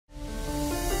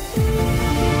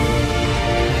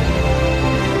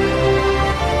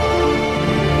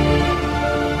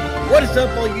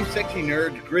sexy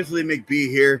nerd, Grizzly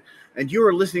McBee here, and you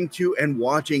are listening to and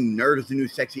watching Nerd is the New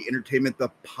Sexy Entertainment,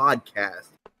 the podcast.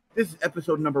 This is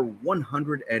episode number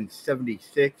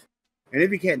 176, and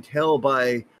if you can't tell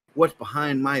by what's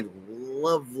behind my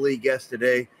lovely guest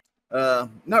today,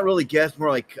 not really guest, more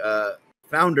like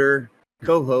founder,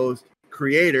 co-host,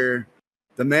 creator,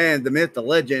 the man, the myth, the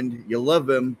legend, you love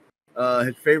him.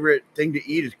 His favorite thing to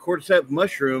eat is cordyceps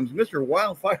mushrooms, Mr.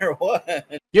 Wildfire One.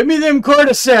 Give me them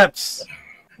cordyceps.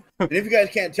 And if you guys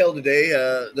can't tell today,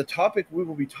 the topic we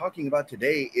will be talking about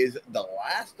today is The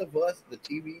Last of Us, the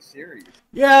TV series.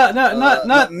 Yeah,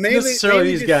 not necessarily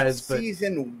these guys, but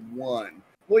season 1.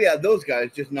 Well, yeah, those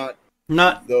guys, just not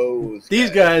those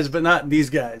these guys, but not these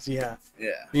guys. Yeah,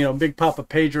 yeah. You know, Big Papa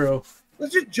Pedro.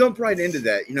 Let's just jump right into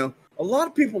that. You know, a lot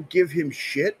of people give him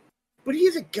shit, but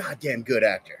he's a goddamn good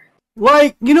actor.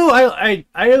 Like, you know, I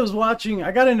was watching.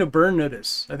 I got into Burn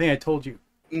Notice. I think I told you.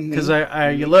 Because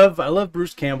I love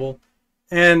Bruce Campbell,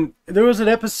 and there was an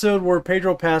episode where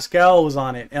Pedro Pascal was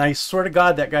on it, and I swear to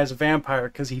God that guy's a vampire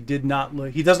because he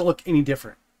doesn't look any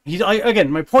different.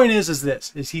 Again, my point is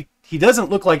he doesn't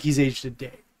look like he's aged a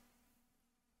day.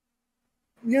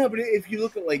 Yeah, but if you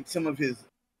look at like some of his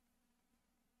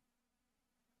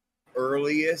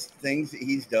earliest things that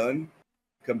he's done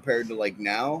compared to like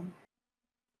now,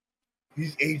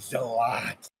 he's aged a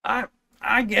lot.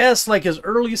 I guess, like, his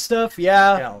early stuff,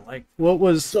 yeah. Like, what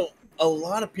was... So, a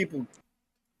lot of people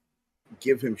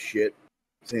give him shit,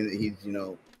 saying that he's, you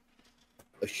know,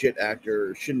 a shit actor,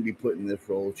 or shouldn't be put in this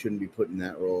role, shouldn't be put in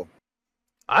that role.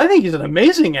 I think he's an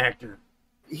amazing actor.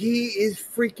 He is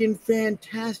freaking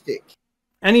fantastic.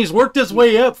 And he's worked his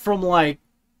way up from, like...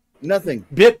 nothing.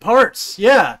 Bit parts,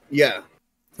 yeah. Yeah.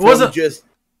 It wasn't just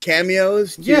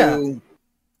cameos to,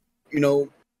 you know...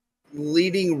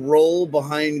 leading role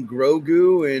behind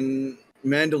Grogu and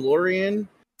Mandalorian,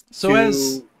 so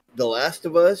as The Last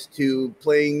of Us, to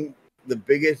playing the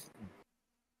biggest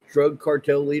drug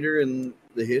cartel leader in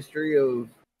the history of,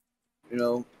 you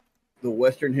know, the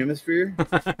Western Hemisphere.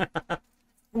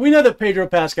 We know that Pedro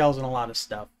Pascal's in a lot of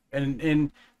stuff, and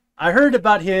I heard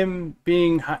about him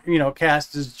being, you know,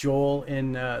 cast as Joel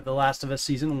in The Last of Us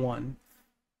season 1,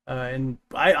 and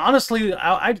I honestly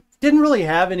I didn't really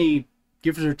have any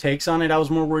gives or takes on it. I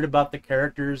was more worried about the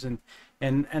characters and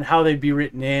how they'd be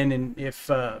written in, and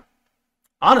if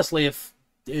honestly if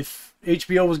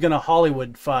HBO was going to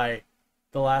Hollywoodify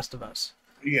The Last of Us,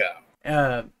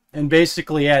 and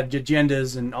basically add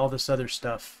agendas and all this other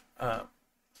stuff,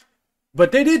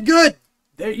 but they did good.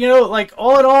 You know, like,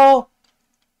 all in all,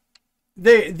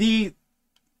 I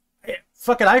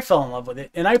fell in love with it,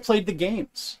 and I played the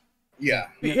games. Yeah.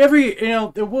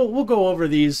 We'll go over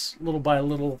these little by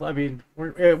little. I mean,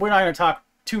 we're not going to talk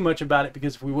too much about it,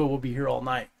 because if we will, we'll be here all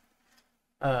night.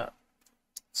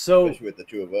 Especially with the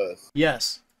two of us.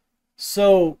 Yes.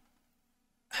 So,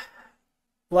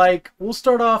 like, we'll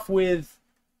start off with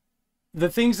the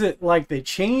things that, like, they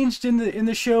changed in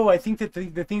the show. I think that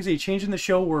the things they changed in the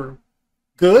show were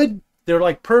good. They're,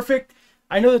 like, perfect.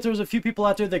 I know that there was a few people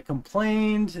out there that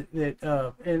complained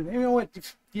that, and you know what,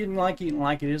 if you didn't like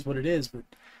it, it is what it is. But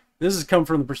this has come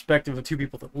from the perspective of two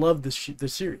people that love this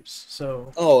series.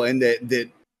 So and that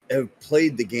have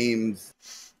played the games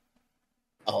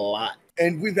a lot,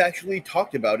 and we've actually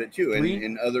talked about it too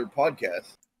in other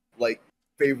podcasts, like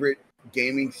favorite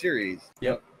gaming series.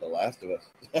 Yep, The Last of Us.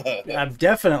 I've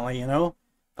definitely, you know.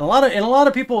 A lot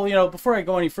of people, you know, before I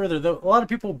go any further, though, a lot of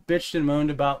people bitched and moaned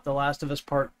about The Last of Us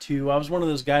Part 2. I was one of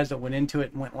those guys that went into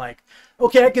it and went like,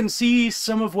 okay, I can see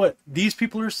some of what these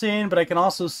people are saying, but I can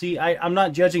also see, I'm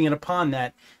not judging it upon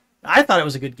that. I thought it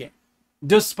was a good game.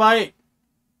 Despite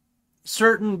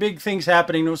certain big things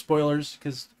happening, no spoilers,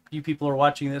 because you people are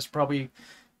watching this probably...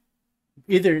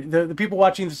 Either the people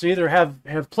watching this either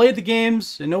have played the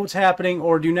games and know what's happening,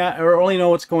 or do not, or only know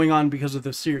what's going on because of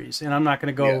the series. And I'm not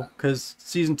going to go, because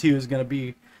season 2 is going to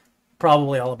be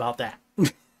probably all about that.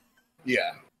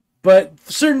 Yeah. But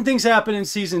certain things happen in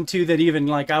season 2 that even,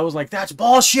 like, I was like, that's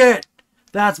bullshit.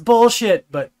 That's bullshit.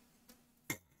 But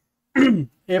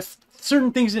if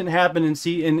certain things didn't happen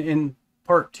in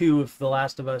part 2 of The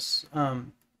Last of Us,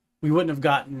 we wouldn't have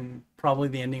gotten probably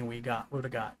the ending would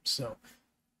have got. So.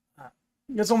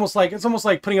 It's almost like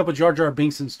putting up a Jar Jar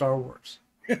Binks in Star Wars.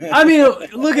 I mean,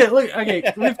 look. Okay,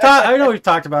 I know we've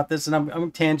talked about this, and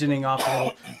I'm tangenting off a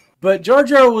little, but Jar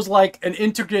Jar was like an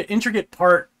intricate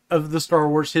part of the Star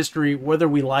Wars history, whether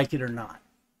we like it or not.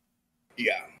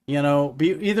 Yeah. You know,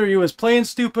 either he was playing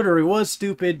stupid or he was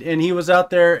stupid, and he was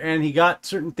out there and he got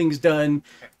certain things done.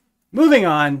 Moving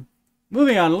on.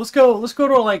 Let's go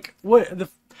to, like, what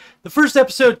the first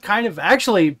episode kind of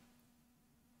actually.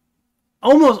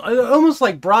 almost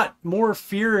like brought more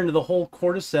fear into the whole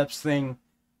cordyceps thing.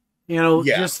 You know,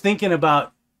 just thinking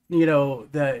about, you know,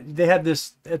 they had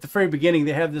this at the very beginning.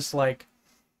 They had this like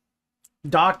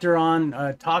doctor on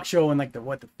a talk show in like the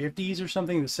 50s or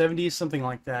something, the 70s, something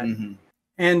like that.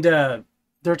 And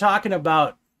they're talking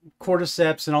about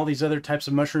cordyceps and all these other types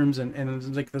of mushrooms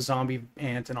and like the zombie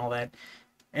ant and all that.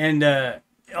 And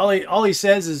all he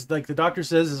says is, like, the doctor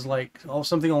says is like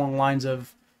something along the lines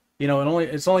of, you know,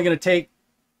 it's only going to take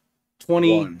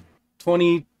 10,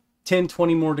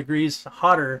 20 more degrees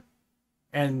hotter,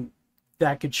 and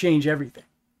that could change everything.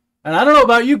 And I don't know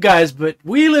about you guys, but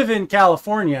we live in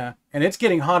California, and it's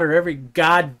getting hotter every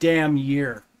goddamn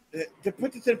year. To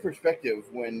put this in perspective,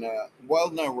 when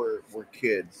Wyld and I were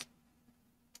kids,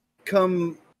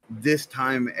 come this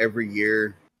time every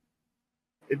year,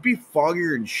 it'd be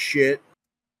foggier and shit.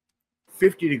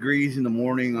 50 degrees in the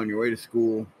morning on your way to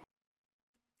school.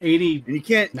 80, and you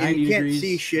can't degrees.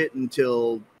 See shit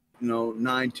until, you know,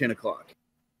 9, 10 o'clock.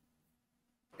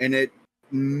 And it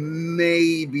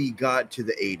maybe got to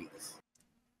the 80s.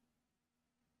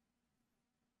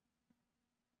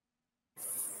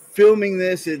 Filming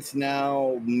this, it's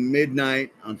now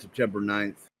midnight on September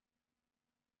 9th.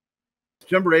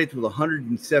 September 8th was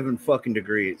 107 fucking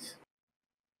degrees.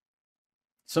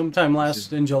 Sometime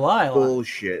in July.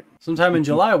 Bullshit. Sometime in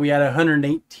July we had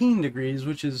 118 degrees,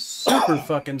 which is super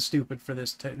fucking stupid for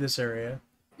this area.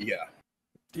 Yeah.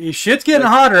 Shit's getting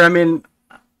hotter. I mean,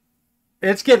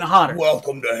 it's getting hotter.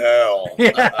 Welcome to hell.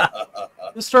 Yeah.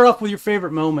 Let's start off with your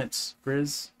favorite moments,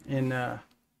 Grizz, in The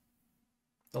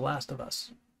Last of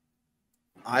Us.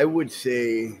 I would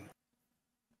say,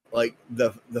 like,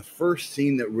 the first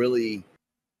scene that really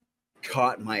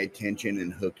caught my attention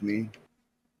and hooked me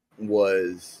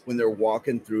was when they're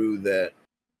walking through that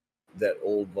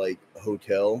old, like,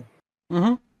 hotel.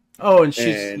 Mm-hmm. Oh, and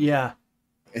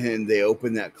and they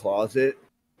open that closet,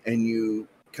 and you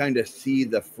kind of see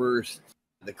the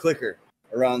clicker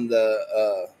around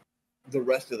the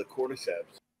rest of the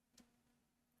cordyceps.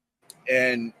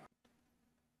 And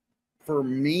for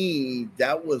me,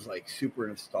 that was like super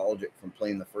nostalgic from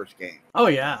playing the first game. Oh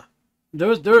yeah, there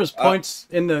was points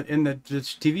in the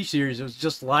TV series. It was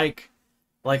just like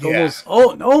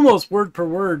almost word per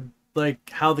word like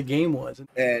how the game was.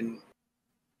 And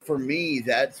for me,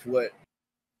 that's what,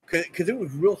 because it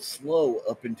was real slow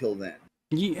up until then.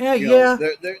 Yeah,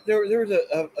 There was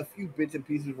a few bits and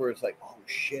pieces where it's like, oh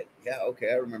shit, yeah,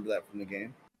 okay, I remember that from the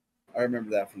game.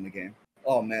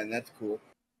 Oh man, that's cool.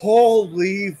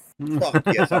 Holy fuck,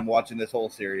 yes, I'm watching this whole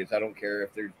series. I don't care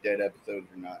if there's dead episodes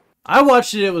or not. I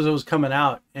watched it. It was coming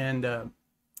out, and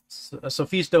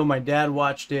Sophisto, my dad,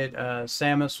 watched it.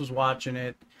 Samus was watching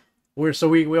it.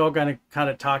 We all kind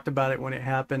of talked about it when it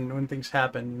happened, when things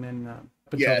happened, and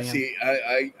yeah. See,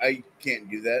 I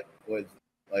can't do that with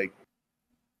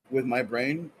my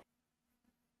brain.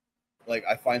 Like,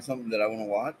 I find something that I want to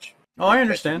watch. Oh, I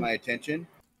understand. My attention.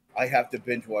 I have to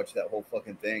binge watch that whole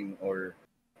fucking thing, or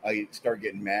I start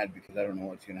getting mad because I don't know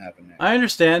what's going to happen next. I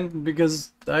understand,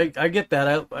 because I get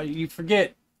that. You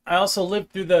forget. I also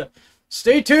lived through the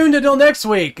stay tuned until next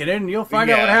week, and then you'll find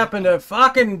out what happened to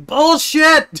fucking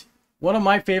bullshit. One of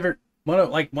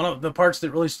the parts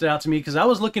that really stood out to me, because I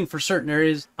was looking for certain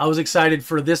areas. I was excited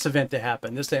for this event to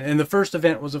happen. And the first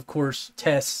event was, of course,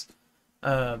 Tess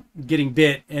getting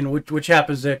bit, and which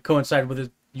happens to coincide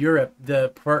with Europe, the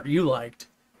part you liked.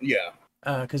 Yeah.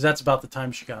 Because that's about the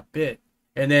time she got bit.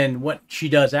 And then what she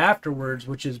does afterwards,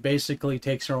 which is basically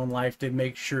takes her own life to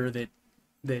make sure that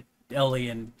Ellie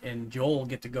and Joel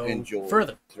get to go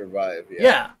further. Survive,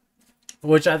 yeah.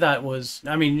 Which I thought was,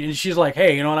 I mean, and she's like,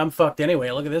 hey, you know what, I'm fucked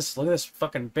anyway. Look at this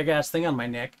fucking big ass thing on my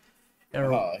neck.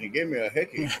 And he gave me a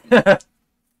hickey.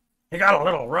 He got a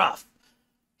little rough.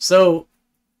 So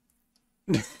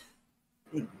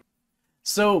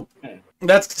that's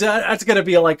gonna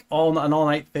be like an all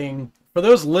night thing. For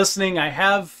those listening, I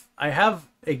have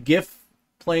a GIF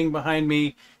playing behind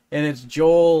me, and it's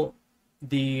Joel,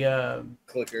 the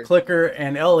clicker,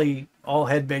 and Ellie all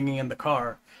headbanging in the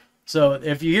car. So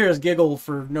if you hear us giggle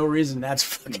for no reason, that's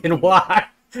fucking why.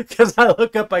 Because I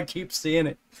look up, I keep seeing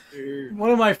it. One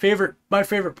of my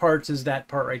favorite parts is that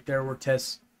part right there where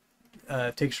Tess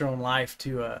takes her own life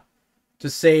to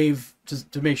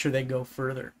make sure they go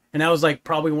further. And that was like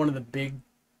probably one of the big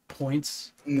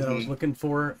points that I was looking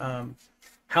for.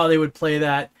 How they would play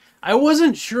that. I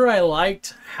wasn't sure I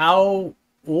liked how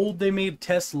old they made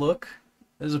Tess look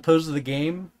as opposed to the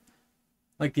game.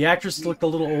 Like, the actress looked a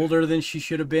little older than she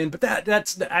should have been, but that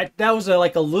was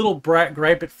like a little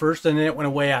gripe at first, and then it went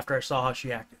away after I saw how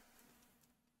she acted.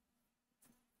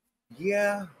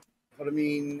 Yeah, but I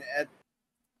mean,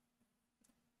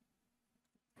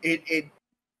 it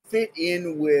fit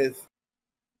in with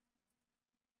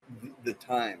the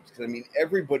times. Because I mean,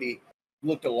 everybody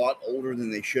looked a lot older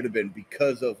than they should have been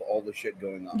because of all the shit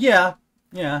going on. Yeah,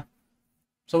 yeah.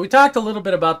 So we talked a little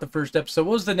bit about the first episode.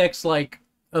 What was the next like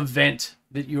event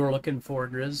that you were looking for,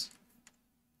 Grizz?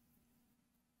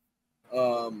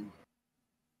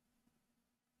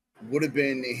 Would have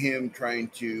been him trying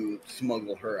to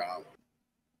smuggle her out.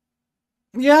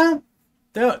 Yeah,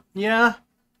 yeah.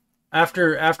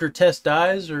 After Tess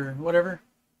dies or whatever.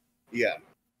 Yeah.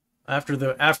 After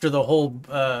the whole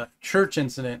church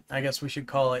incident, I guess we should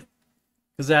call it,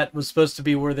 because that was supposed to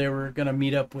be where they were gonna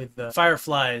meet up with the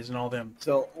Fireflies and all them.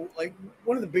 So, like,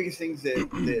 one of the biggest things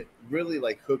that really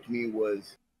like hooked me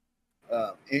was,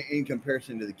 in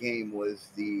comparison to the game, was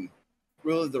the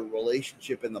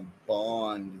relationship and the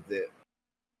bond that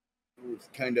was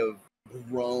kind of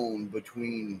grown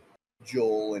between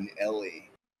Joel and Ellie.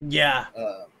 Yeah.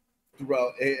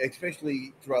 Throughout,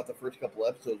 especially throughout the first couple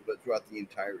episodes, but throughout the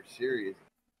entire series,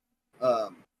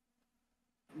 was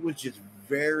just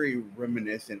very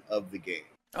reminiscent of the game.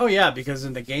 Oh yeah, because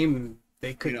in the game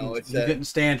they couldn't, he couldn't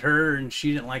stand her, and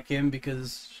she didn't like him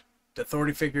because the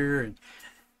authority figure, and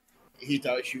he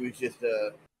thought she was just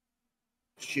a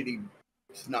shitty,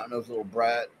 snot-nosed little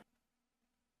brat,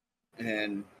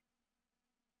 and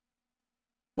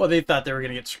well, they thought they were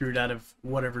gonna get screwed out of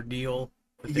whatever deal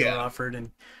that they were offered, and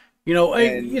you know,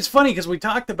 it's funny because we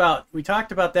talked about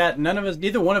that.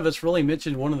 Neither one of us really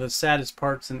mentioned one of the saddest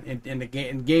parts in the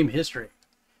game history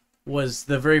was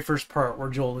the very first part where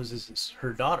Joel loses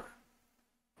her daughter.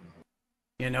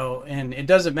 You know, and it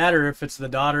doesn't matter if it's the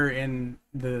daughter in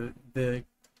the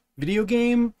video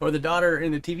game or the daughter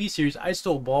in the TV series. I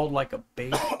still bawled like a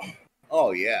baby.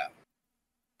 Oh yeah.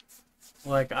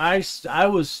 Like I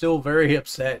was still very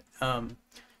upset.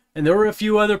 And there were a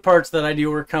few other parts that I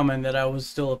knew were coming that I was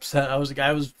still upset. I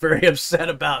was very upset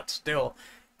about still,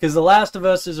 because The Last of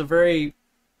Us is a very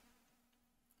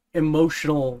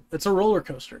emotional. It's a roller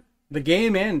coaster. The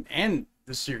game and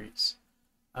the series.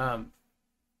 And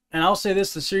I'll say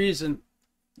this: the series, and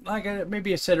like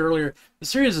maybe I said earlier, the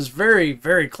series is very,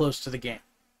 very close to the game.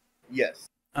 Yes.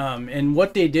 And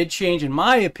what they did change, in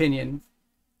my opinion,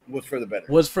 was for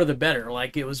the better.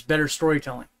 Like it was better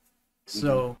storytelling.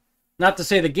 So. Not to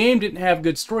say the game didn't have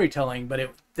good storytelling,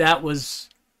 but that was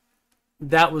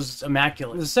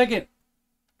immaculate. The second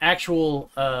actual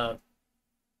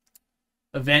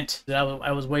event that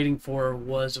I was waiting for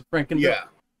was Frank and Bill.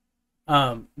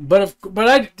 But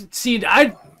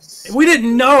we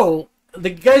didn't know, the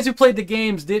guys who played the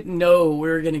games didn't know we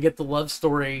were going to get the love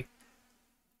story.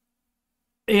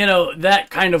 You know, that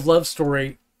kind of love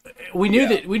story. We knew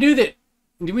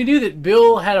that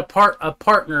Bill had a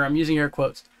partner. I'm using air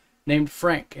quotes. Named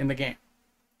Frank in the game,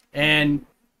 and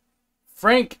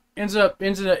Frank ends up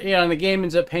in the game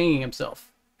ends up hanging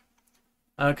himself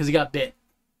because he got bit.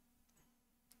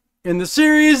 In the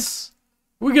series,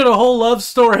 we get a whole love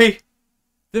story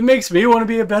that makes me want to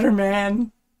be a better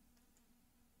man.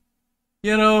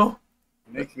 You know,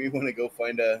 makes me want to go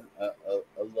find a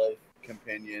love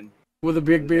companion with a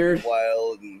big beard,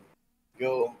 wild, and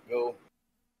go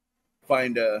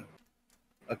find a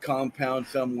compound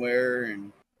somewhere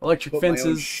and. Electric fences,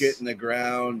 my own shit in the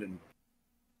ground, and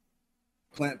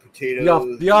plant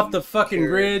potatoes. Be off the fucking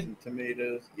grid.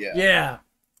 Tomatoes. Yeah.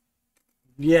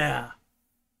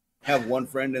 Have one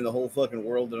friend in the whole fucking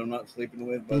world that I'm not sleeping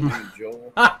with, but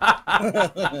Joel.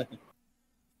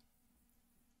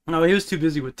 No, he was too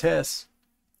busy with Tess.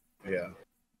 Yeah.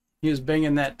 He was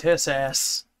banging that Tess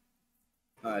ass.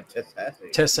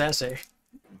 Tess assay.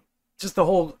 Just the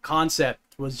whole concept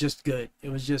was just good. It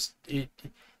was just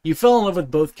you fell in love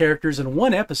with both characters in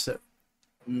one episode.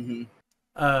 Mm-hmm.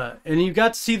 And you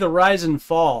got to see the rise and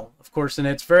fall, of course, and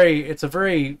it's a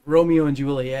very Romeo and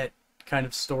Juliet kind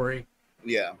of story.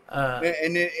 Yeah.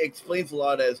 And it explains a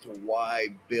lot as to why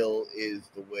Bill is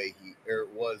the way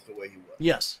was the way he was.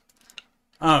 Yes.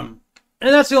 And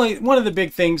that's one of the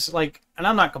big things, like, and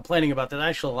I'm not complaining about that. I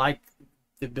actually like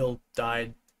that Bill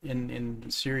died in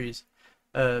the series,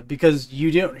 because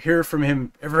you don't hear from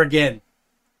him ever again.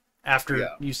 After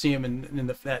you see him in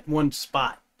that one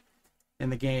spot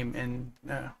in the game, and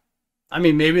I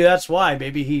mean, maybe that's why.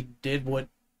 Maybe he did what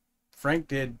Frank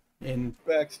did in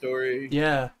backstory.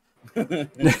 Yeah,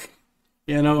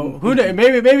 you know, who knows?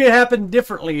 Maybe it happened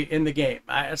differently in the game.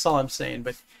 That's all I'm saying.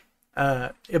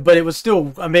 But it was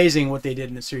still amazing what they did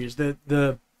in the series.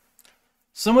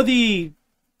 Some of the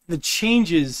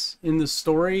changes in the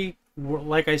story were,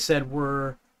 like I said,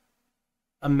 were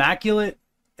immaculate.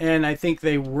 And I think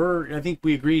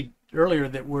we agreed earlier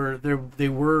that they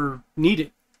were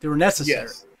needed. They were necessary.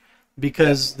 Yes.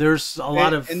 because there's a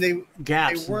lot of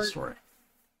gaps they in the story.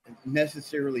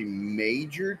 Necessarily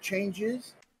major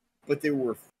changes, but they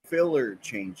were filler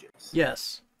changes.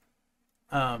 Yes.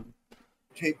 To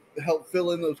help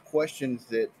fill in those questions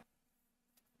that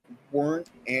weren't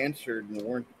answered and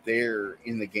weren't there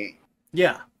in the game.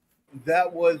 Yeah.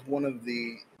 That was one of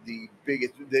the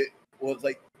biggest, that was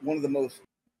like one of the most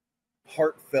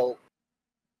heartfelt,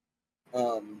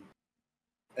 and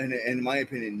in my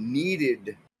opinion,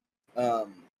 needed,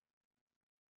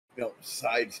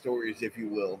 side stories, if you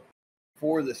will,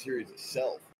 for the series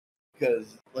itself.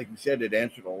 Because, like you said, it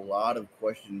answered a lot of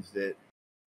questions that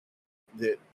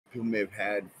people may have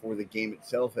had for the game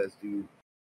itself as to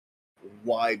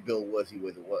why Bill was he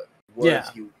was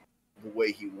he the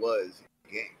way he was in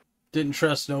the game. Didn't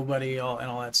trust nobody, and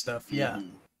all that stuff. Mm-hmm. Yeah.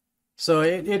 So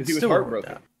it still worked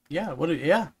out. Yeah.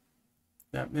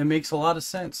 It makes a lot of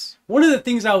sense. One of the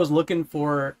things I was looking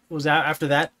for was after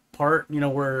that part,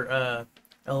 where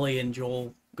Ellie and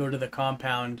Joel go to the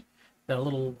compound, that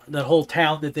whole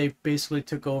town that they basically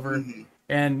took over,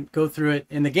 and go through it.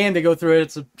 In the game, they go through it.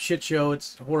 It's a shit show.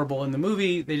 It's horrible. In the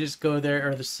movie, they just go there,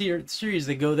 or the series,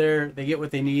 they go there, they get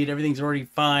what they need. Everything's already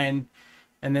fine,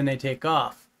 and then they take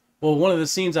off. Well, one of the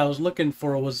scenes I was looking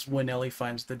for was when Ellie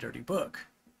finds the dirty book.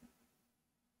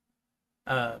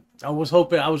 I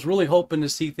was really hoping to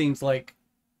see things like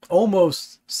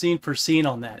almost scene for scene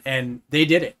on that, and they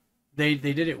did it. They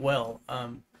did it well.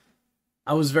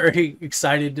 I was very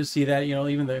excited to see that,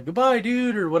 even the goodbye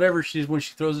dude or whatever when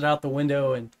she throws it out the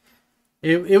window, and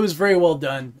it was very well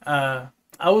done. I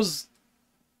was,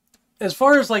 as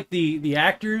far as like the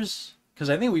actors, because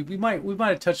I think we might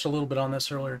have touched a little bit on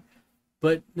this earlier,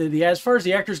 but as far as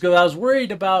the actors go, I was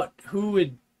worried about who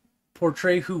would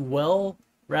portray who well,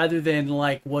 rather than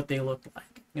like what they looked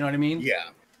like. You know what I mean? Yeah.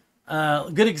 A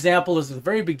good example is the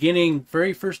very beginning,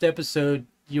 very first episode.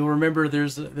 You'll remember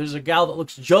there's a gal that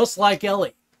looks just like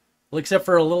Ellie, except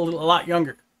for a lot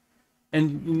younger.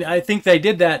 And I think they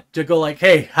did that to go like,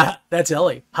 hey, ha, that's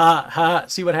Ellie. Ha, ha,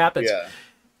 see what happens. Yeah.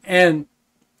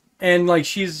 And like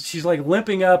she's like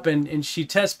limping up, and she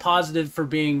tests positive for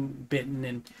being bitten.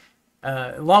 And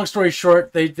long story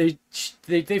short, they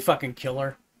fucking kill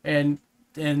her. And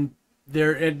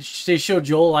they show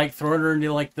Joel like throwing her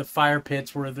into like the fire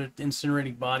pits where they're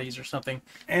incinerating bodies or something.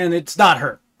 And it's not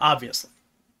her, obviously.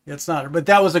 It's not her. But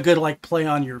that was a good like play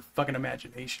on your fucking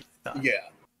imagination, I thought. Yeah.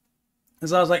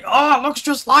 Because I was like, oh, it looks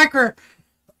just like her.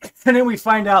 And then we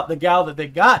find out the gal that they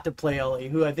got to play Ellie,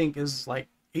 who I think is like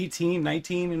 18,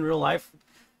 19 in real life.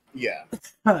 Yeah.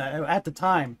 At the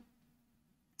time.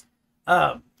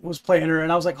 Was playing her,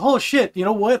 and I was like, oh shit, you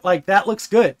know what? Like, that looks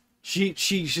good. She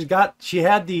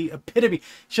had the epitome.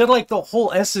 She had like the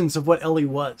whole essence of what Ellie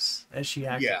was as she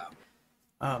acted. Yeah.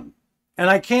 And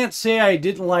I can't say I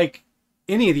didn't like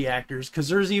any of the actors, because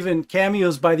there's even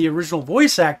cameos by the original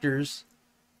voice actors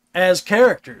as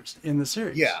characters in the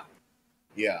series. Yeah.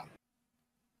 Yeah.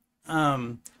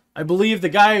 I believe the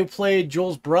guy who played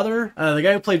Joel's brother, the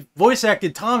guy who voice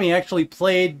acted Tommy, actually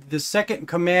played the second in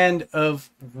command of,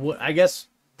 I guess,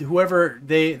 whoever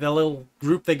the little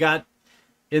group they got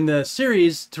in the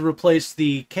series to replace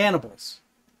the cannibals.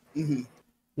 Mm-hmm.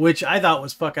 Which I thought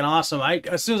was fucking awesome.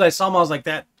 As soon as I saw him, I was like,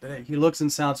 that he looks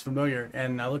and sounds familiar.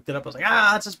 And I looked it up. I was like,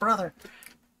 that's his brother.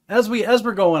 As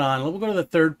we're going on, we'll go to the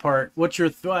third part. What's your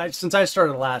since I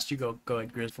started last, you go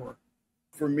ahead, Grizz.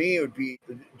 For me, it would be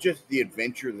just the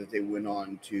adventure that they went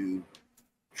on to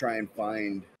try and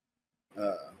find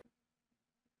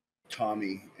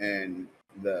Tommy and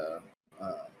the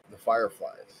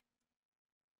Fireflies.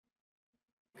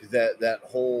 Because that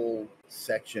whole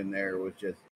section there was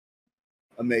just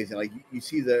amazing. Like, you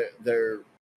see their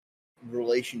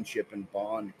relationship and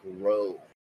bond grow.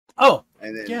 Oh,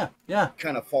 and then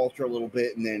kind of falter a little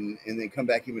bit, and then come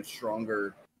back even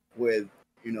stronger with,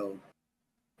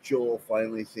 Joel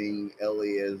finally seeing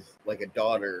Ellie as like a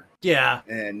daughter. Yeah.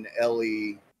 And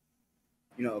Ellie,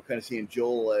 kind of seeing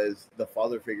Joel as the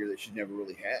father figure that she never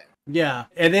really had. Yeah.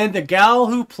 And then the gal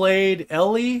who played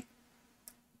Ellie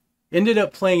ended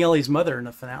up playing Ellie's mother in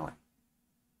the finale.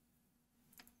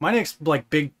 My next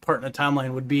big part in the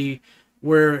timeline would be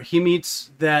where he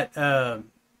meets that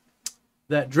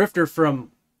drifter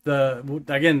from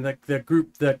the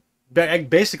group,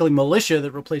 basically militia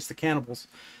that replaced the cannibals.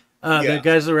 The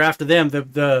guys that were after them,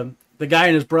 the guy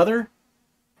and his brother.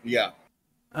 Yeah.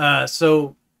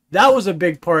 So that was a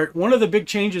big part. One of the big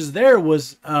changes there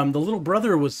was the little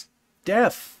brother was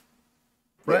deaf.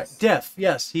 Right? Yes. Deaf.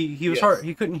 Yes. He was hard.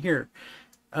 He couldn't hear.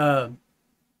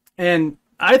 And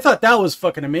I thought that was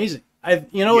fucking amazing.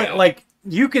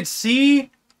 You could see,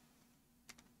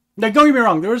 Like, don't get me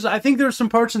wrong. I think there's some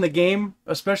parts in the game,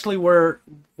 especially where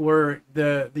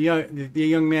the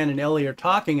young man and Ellie are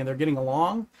talking and they're getting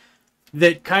along,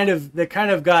 that kind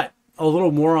of got a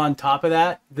little more on top of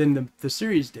that than the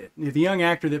series did. The young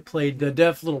actor that played the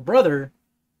deaf little brother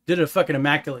did a fucking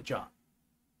immaculate job,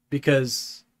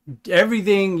 because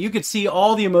everything, you could see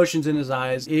all the emotions in his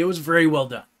eyes. It was very well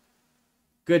done.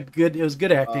 Good. It was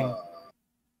good acting.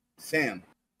 Sam,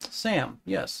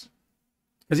 yes.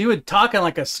 Because he would talk in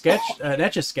like a sketch, an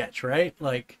Etch-a-Sketch, right?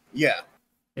 Like, yeah.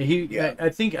 I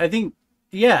think,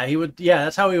 yeah, he would. Yeah,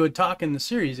 that's how he would talk in the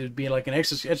series. It would be like an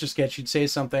Etch-a-Sketch. He'd say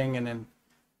something, and then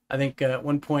I think at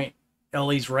one point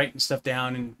Ellie's writing stuff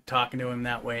down and talking to him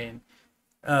that way,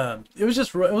 and it was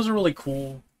a really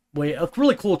cool way, a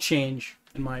really cool change,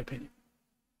 in my opinion.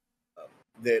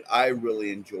 That I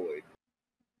really enjoyed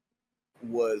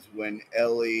was when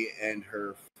Ellie and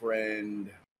her friend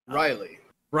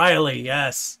Riley,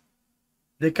 yes.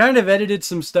 They kind of edited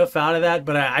some stuff out of that,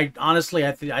 but I honestly,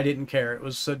 I didn't care. It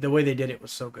was the way they did it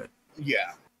was so good.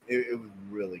 Yeah, it was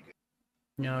really good.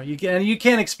 You know, you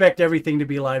can't expect everything to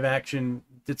be live action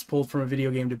that's pulled from a video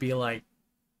game to be like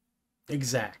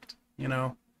exact. You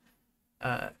know,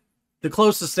 the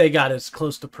closest they got is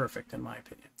close to perfect, in my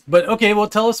opinion. But okay, well,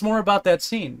 tell us more about that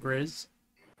scene, Grizz.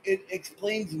 It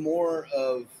explains more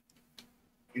of,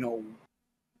 you know,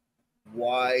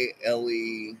 why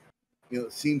Ellie, you know,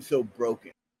 seems so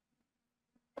broken.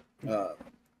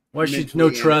 Why she's no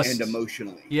trust and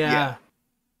emotionally. Yeah.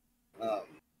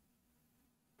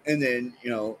 And then, you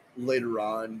know, later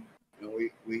on, you know,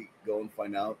 we go and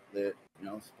find out that, you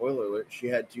know, spoiler alert, she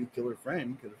had to kill her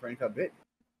friend because her friend got bit.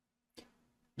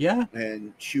 Yeah.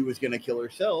 And she was going to kill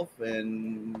herself,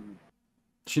 and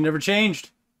she never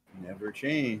changed. Never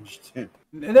changed.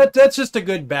 That's just a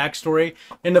good backstory.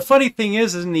 And the funny thing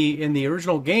is in the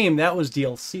original game, that was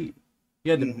DLC.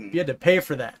 You had to pay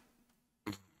for that.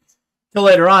 Till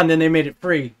later on, then they made it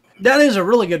free. That is a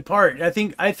really good part. I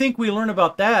think we learn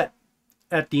about that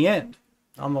at the end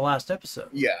on the last episode.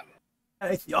 Yeah.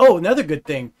 Another good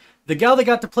thing. The gal that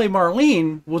got to play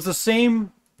Marlene was the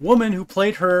same woman who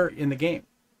played her in the game.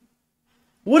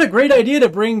 What a great idea to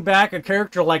bring back a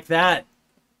character like that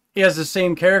as the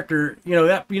same character.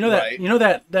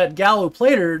 That gal who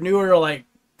played her knew her like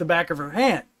the back of her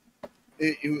hand.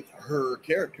 It was her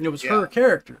character. It was her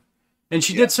character. And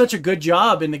she did such a good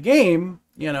job in the game,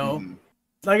 you know. Mm-hmm.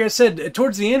 Like I said,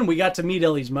 towards the end, we got to meet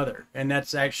Ellie's mother. And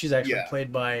she's actually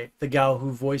played by the gal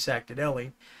who voice acted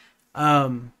Ellie.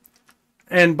 And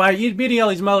by meeting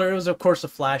Ellie's mother, it was, of course, a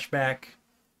flashback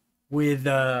with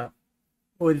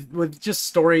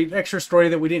just extra story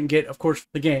that we didn't get, of course,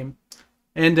 the game.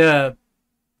 And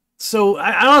so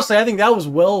I think that was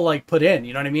well like put in.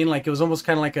 You know what I mean? Like it was almost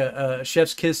kind of like a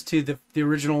chef's kiss to the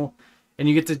original, and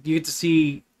you get to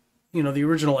see, you know, the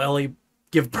original Ellie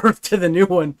give birth to the new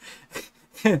one.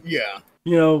 Yeah.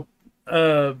 You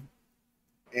know,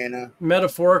 Anna,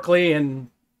 metaphorically and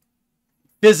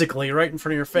physically, right in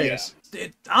front of your face. Yeah.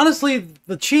 Honestly,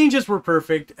 the changes were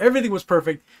perfect. Everything was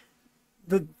perfect.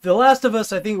 The Last of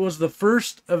Us, I think, was the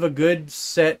first of a good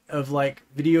set of like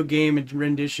video game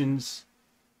renditions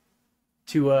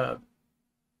to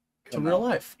real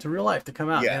life to come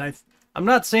out. Yeah. And I'm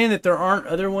not saying that there aren't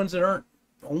other ones that aren't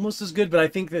almost as good, but I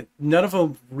think that none of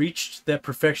them reached that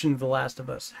perfection The Last of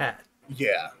Us had.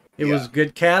 Yeah. It was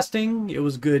good casting. It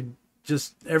was good.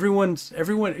 Just everyone.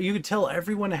 You could tell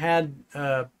everyone had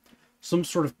some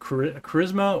sort of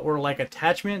charisma or like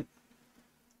attachment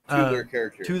to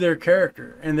their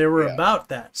character, and they were about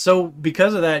that. So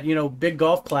because of that, you know, big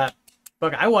golf clap.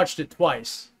 Fuck, I watched it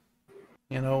twice.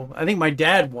 You know, I think my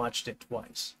dad watched it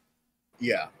twice.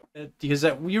 Yeah. Because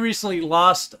we recently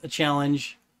lost a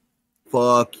challenge.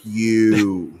 Fuck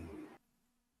you.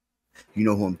 You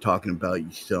know who I'm talking about,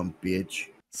 you son bitch.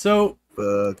 So.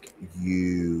 Fuck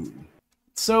you.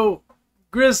 So,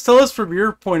 Grizz, tell us from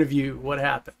your point of view what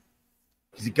happened.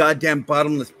 It's a goddamn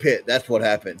bottomless pit. That's what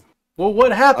happened. Well,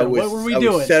 what happened? What were we doing?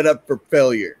 I was set up for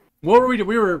failure. What were we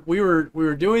doing? We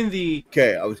were doing the.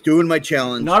 Okay, I was doing my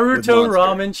challenge. Naruto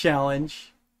ramen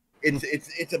challenge.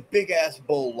 It's a big ass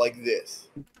bowl like this,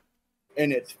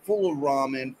 and it's full of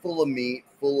ramen, full of meat,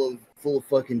 full of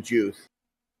fucking juice.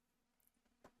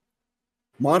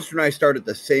 Monster and I start at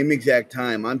the same exact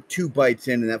time. I'm 2 bites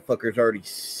in, and that fucker's already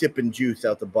sipping juice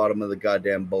out the bottom of the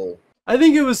goddamn bowl. I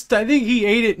think he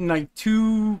ate it in like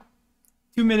 2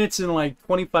 minutes and like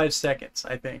 25 seconds.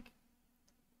 I think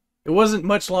it wasn't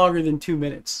much longer than 2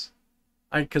 minutes.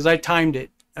 Because I timed it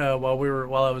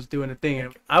while I was doing a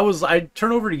thing. I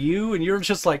turn over to you, and you're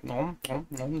just like, no,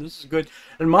 this is good.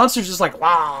 And Monster's just like,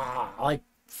 wow, like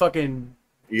fucking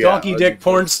donkey dick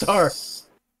porn star.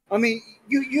 I mean,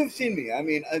 you've seen me. I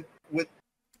mean, with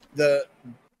the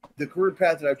career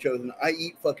path that I've chosen, I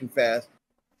eat fucking fast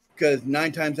because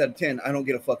 9 times out of 10 I don't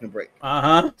get a fucking break.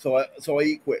 So I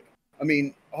eat quick. I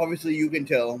mean, obviously you can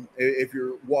tell if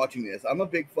you're watching this. I'm a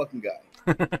big fucking guy,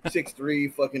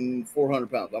 6'3", fucking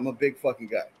 400 pounds. I'm a big fucking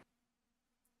guy.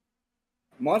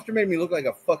 Monster made me look like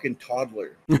a fucking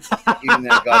toddler eating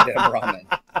that goddamn ramen.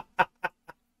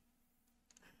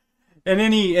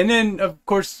 And then of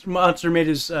course Monster made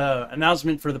his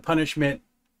announcement for the punishment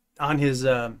on his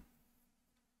Nerd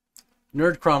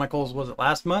Chronicles. Was it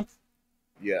last month?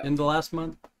 Yeah. In the last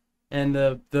month, and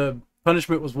the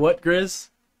punishment was what, Grizz?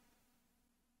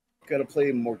 Got to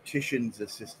play Mortician's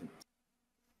Assistant,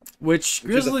 which is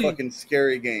Grizzly, a fucking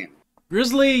scary game.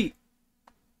 Grizzly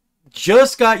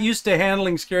just got used to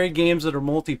handling scary games that are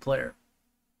multiplayer.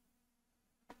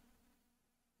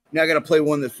 Now I got to play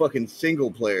one that's fucking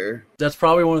single player. That's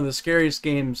probably one of the scariest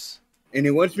games. And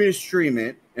he wants me to stream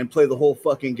it and play the whole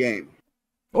fucking game,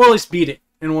 or at least beat it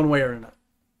in one way or another.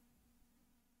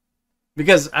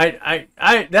 Because I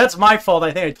that's my fault.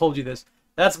 I think I told you this.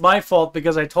 That's my fault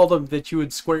because I told him that you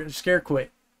would scare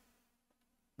quit.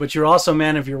 But you're also a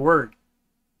man of your word.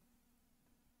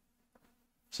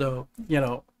 So, you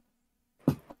know.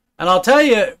 And I'll tell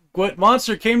you what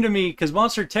Monster came to me, because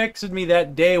Monster texted me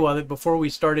that day before we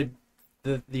started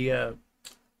the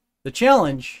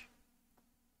challenge.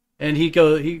 And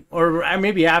or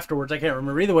maybe afterwards, I can't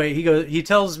remember. Either way, he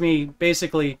tells me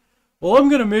basically, well, I'm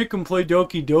gonna make him play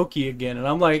Doki Doki again, and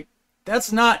I'm like,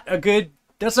 that's not good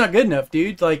enough,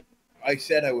 dude. Like, I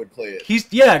said I would play it.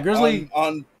 Grizzly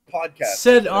on podcast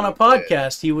said on a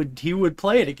podcast he would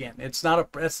play it again. It's not a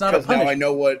punishment. Now I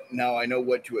know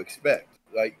what to expect.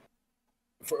 Like,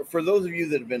 for those of you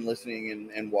that have been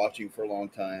listening and watching for a long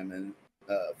time and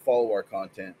follow our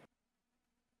content,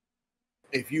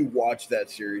 if you watch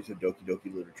that series of Doki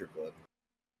Doki Literature Club,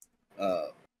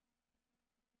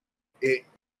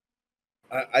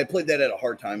 I played that at a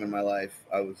hard time in my life.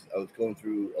 I was going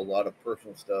through a lot of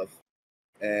personal stuff,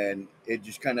 and it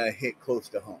just kind of hit close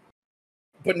to home.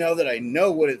 But now that I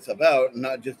know what it's about,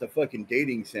 not just a fucking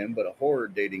dating sim, but a horror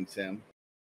dating sim,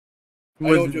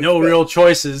 with no real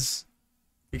choices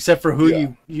except for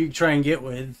who you try and get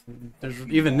with. There's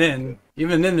even then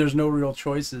there's no real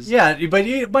choices. Yeah, but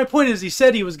my point is, he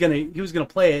said he was gonna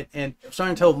play it, and I'm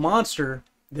starting to tell Monster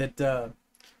that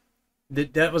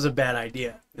that was a bad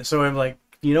idea. So I'm like,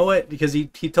 you know what? Because he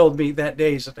told me that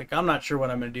day, he's like, I'm not sure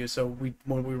what I'm gonna do. So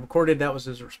when we recorded, that was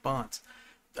his response.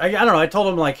 I don't know. I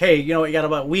told him, like, hey, you know, you got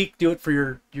about a week. Do it for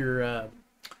your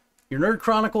Nerd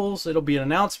Chronicles. It'll be an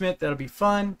announcement. That'll be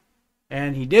fun.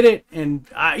 And he did it. And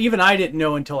I didn't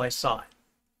know until I saw it.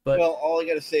 But well, all I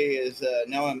gotta say is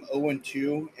now I'm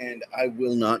 0-2, and I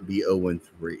will not be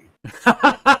 0-3.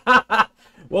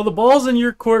 Well, the ball's in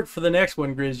your court for the next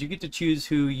one, Grizz. You get to choose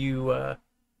who you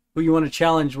want to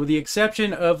challenge, with the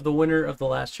exception of the winner of the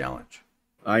last challenge.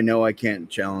 I know I can't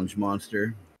challenge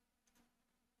Monster.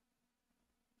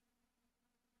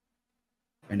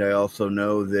 And I also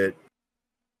know that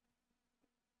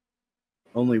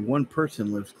only one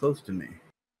person lives close to me.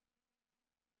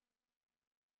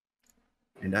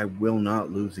 And I will not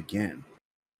lose again.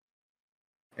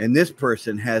 And this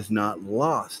person has not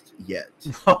lost yet.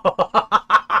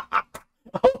 Oh,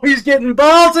 he's getting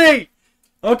ballsy!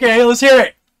 Okay, let's hear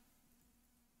it.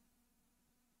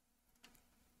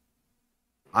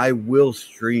 I will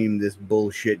stream this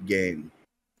bullshit game.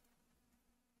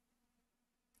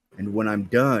 And when I'm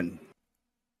done,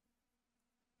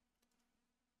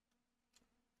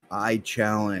 I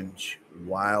challenge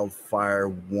Wildfire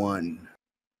 1.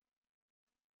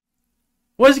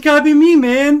 Why's it gotta be me,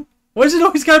 man? Why's it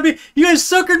always gotta be? You guys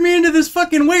suckered me into this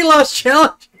fucking weight loss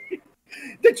challenge.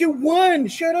 That you won!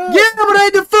 Shut up! Yeah, but I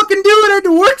had to fucking do it. I had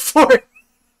to work for it.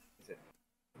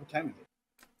 What time is it?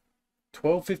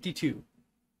 12:52.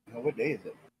 What day is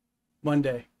it?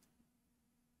 Monday.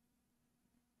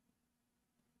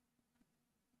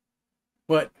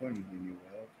 What? Disappointed in you,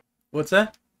 Wild. What's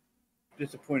that?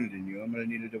 Disappointed in you. I'm gonna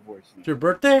need a divorce now. It's your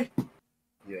birthday?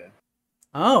 Yeah.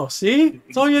 Oh, see?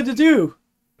 That's all you had to do.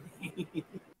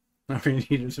 I'm gonna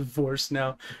need a divorce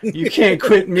now. You can't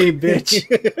quit me, bitch.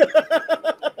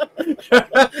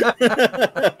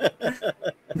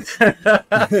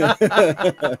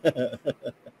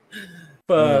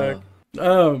 Fuck.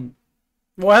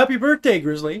 Well, happy birthday,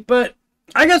 Grizzly. But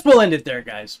I guess we'll end it there,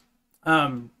 guys.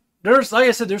 There's, like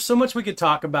I said, there's so much we could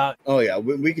talk about. Oh yeah,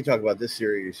 we could talk about this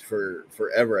series for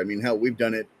forever. I mean, hell, we've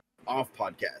done it off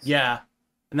podcast. Yeah,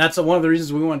 and that's one of the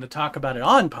reasons we wanted to talk about it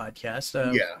on podcast.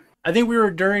 Yeah, I think we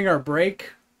were during our break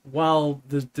while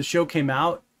the show came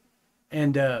out,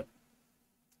 and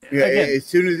Yeah, again, as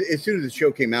soon as the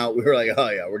show came out, we were like, oh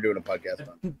yeah, we're doing a podcast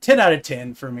on it. 10 out of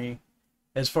 10 for me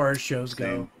as far as shows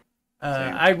go.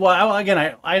 I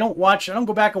don't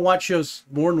go back and watch shows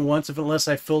more than once unless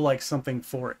I feel like something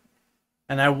for it.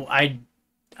 And I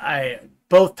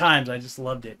both times I just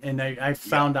loved it, and I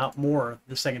found out more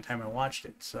the second time I watched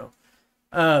it. So,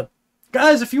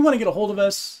 guys, if you want to get a hold of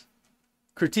us,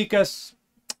 critique us,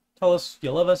 tell us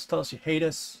you love us, tell us you hate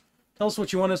us, tell us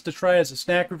what you want us to try as a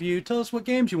snack review, tell us what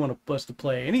games you want us to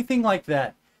play, anything like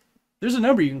that. There's a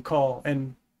number you can call,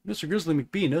 and Mr. Grizzly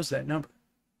McBee knows that number.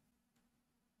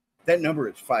 That number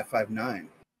is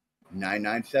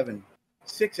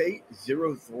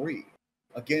 559-997-6803.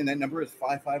 Again, that number is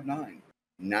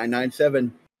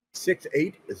 559-997-6803.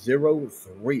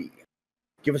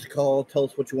 Give us a call. Tell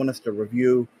us what you want us to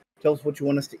review. Tell us what you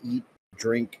want us to eat,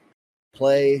 drink,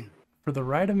 play. For the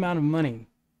right amount of money,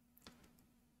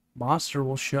 Monster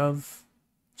will shove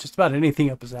just about anything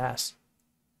up his ass.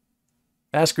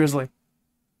 Ask Grizzly.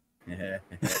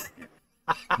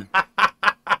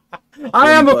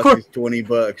 I am of course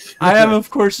 $20. I am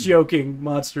of course joking,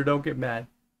 Monster. Don't get mad.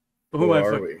 Who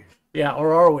are we? Yeah,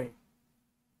 or are we?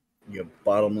 You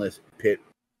bottomless pit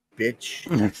bitch.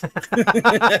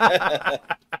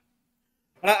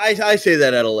 I say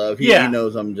that out of love. He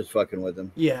knows I'm just fucking with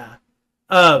him. Yeah.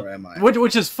 Or am I?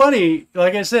 Which is funny.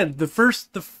 Like I said, I'm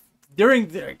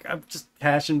just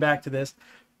hashing back to this.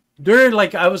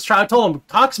 I told him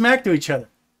talk smack to each other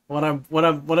when I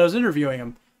was interviewing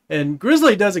him. And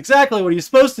Grizzly does exactly what he's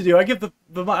supposed to do. I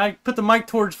put the mic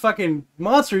towards fucking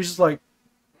Monster. He's just like,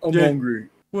 I'm hungry.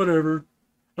 Whatever.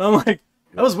 And I'm like,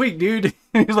 that was weak, dude.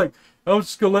 And he's like, I'm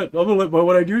gonna let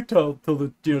what I do tell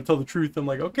the truth. I'm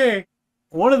like, okay.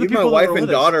 One of the people, my wife and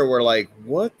daughter were like,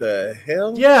 what the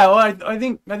hell? Yeah, well, I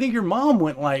think your mom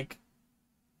went like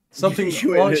something.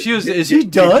 Is he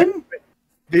done?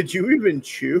 Did you even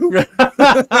chew?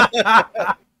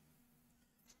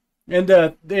 And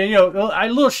a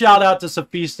little shout out to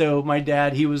Sophisto, my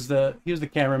dad. He was the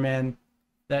cameraman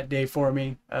that day for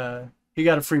me. He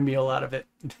got a free meal out of it.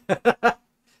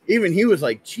 Even he was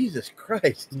like, Jesus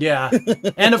Christ. Yeah.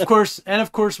 And of course,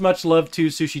 much love to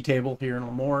Sushi Table here in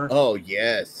Lemoore. Oh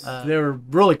yes. They were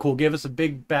really cool. Gave us a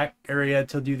big back area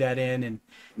to do that in, and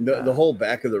the whole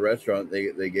back of the restaurant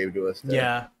they gave to us.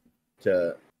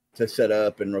 To set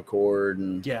up and record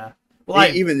and Well,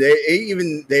 even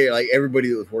they like everybody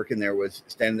that was working there was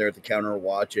standing there at the counter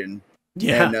watching.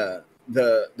 Yeah. And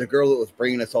the girl that was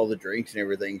bringing us all the drinks and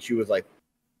everything, she was like,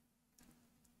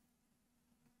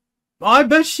 well, I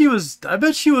bet she was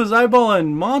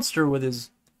eyeballing Monster with his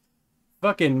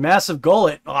fucking massive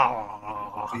gullet.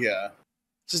 Oh. Yeah.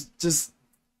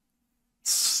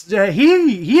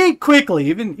 He ate quickly.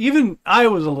 Even I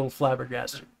was a little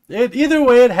flabbergasted. Either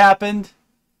way, it happened.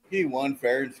 He won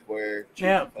fair and square.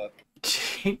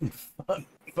 Cheating fuck.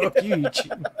 Fuck you,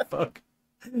 cheating fuck.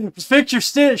 Just fix your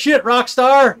shit,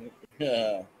 Rockstar.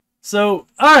 Yeah. So,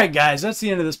 all right, guys, that's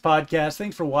the end of this podcast.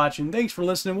 Thanks for watching. Thanks for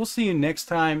listening. We'll see you next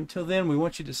time. Till then, we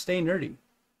want you to stay nerdy,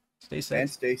 stay sexy, and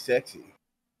stay sexy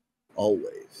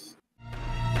always.